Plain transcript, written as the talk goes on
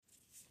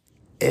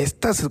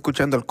Estás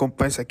escuchando al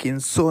compa es aquí en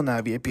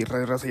Zona VIP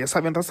Radio Raza. Ya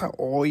saben, raza,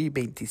 hoy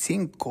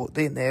 25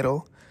 de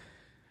enero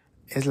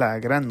es la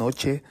gran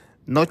noche,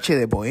 Noche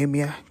de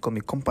Bohemia, con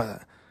mi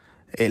compa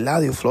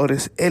Eladio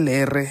Flores,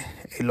 LR,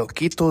 el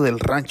loquito del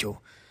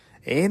rancho,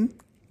 en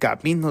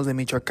Caminos de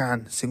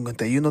Michoacán,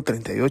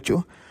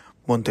 5138,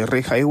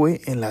 Monterrey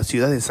Highway, en la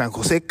ciudad de San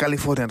José,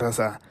 California,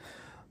 raza,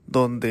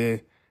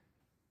 donde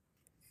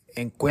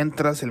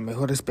encuentras el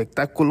mejor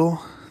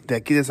espectáculo de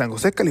aquí de San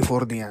José,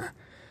 California.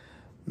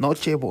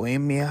 Noche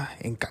Bohemia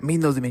en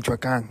Caminos de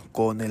Michoacán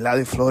con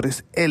Eladio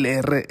Flores,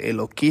 LR, el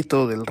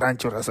loquito del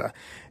rancho, raza,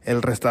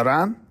 el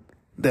restaurante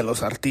de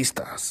los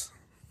artistas.